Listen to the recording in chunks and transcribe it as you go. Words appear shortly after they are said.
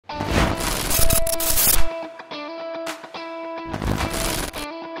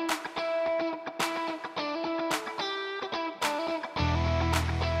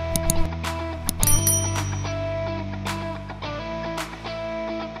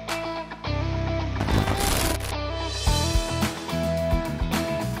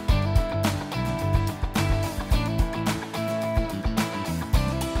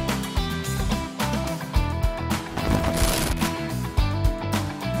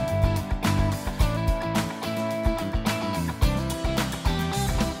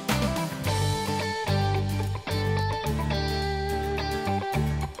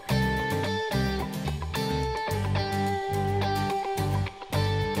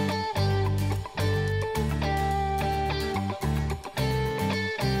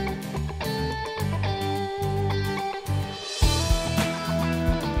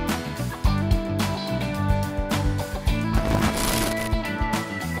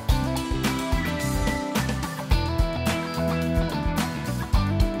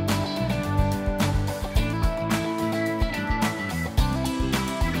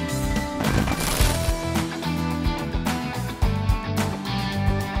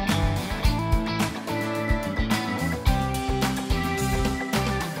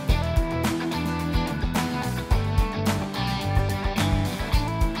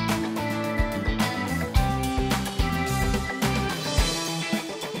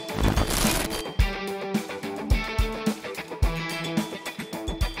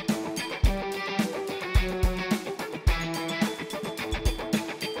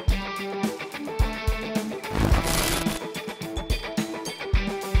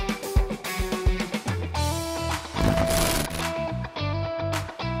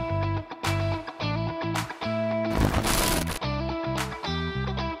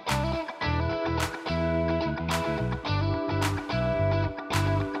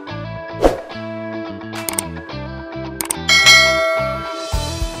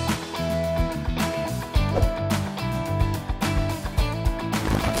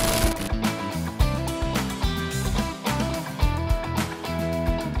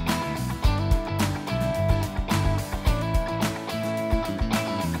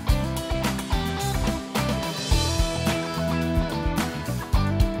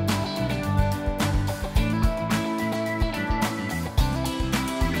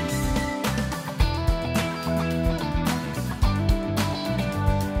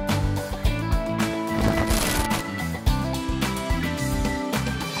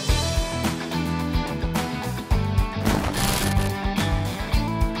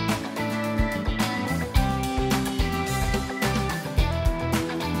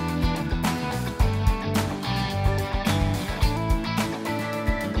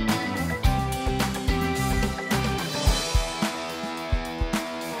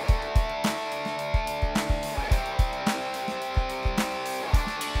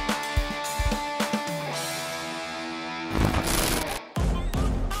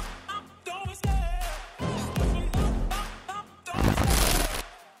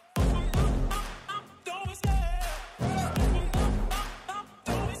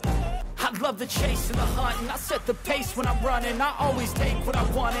love the chase and the hunt, and I set the pace when I'm running. I always take what I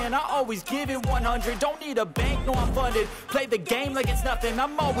want and I always give it 100. Don't need a bank, no I'm funded. Play the game like it's nothing.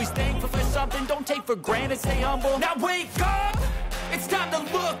 I'm always thankful for something. Don't take for granted, stay humble. Now wake up! It's time to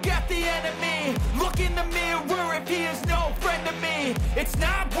look at the enemy. Look in the mirror if he is no friend to me. It's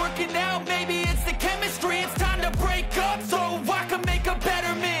not working out, maybe it's the chemistry. It's time to break up so I can make a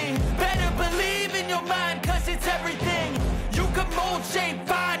better me. Better believe in your mind, cause it's everything. You can mold, shape,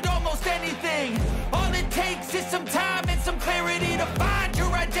 find almost anything. All it takes is some time and some clarity to find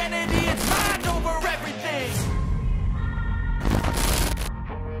your identity. It's mind over everything.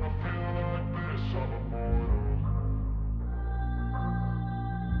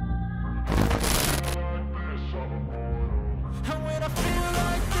 And when I feel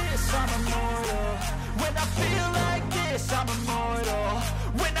like this, I'm immortal. When I feel like this, I'm immortal.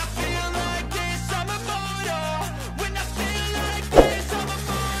 When I feel like this, I'm immortal. When I feel like this, I'm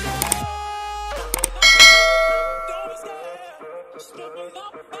immortal. Don't stop, don't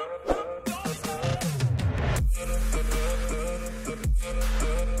stop.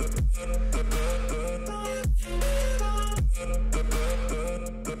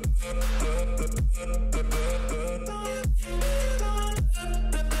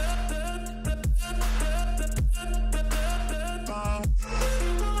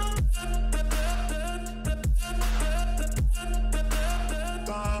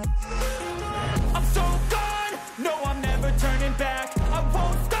 I'm so gone, no I'm never turning back. I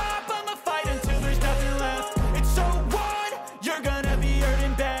won't stop, I'ma fight until there's nothing left. It's so on, you're gonna be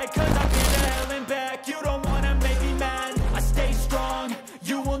hurting bad, cause I've been to hell and back. You don't wanna make me mad, I stay strong,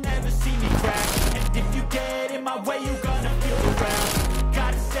 you will never see me crack. And if you get in my way, you gonna feel the wrath.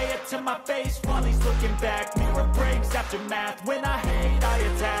 Gotta say it to my face while he's looking back. Mirror breaks after math, when I hate I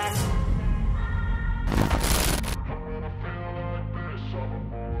attack.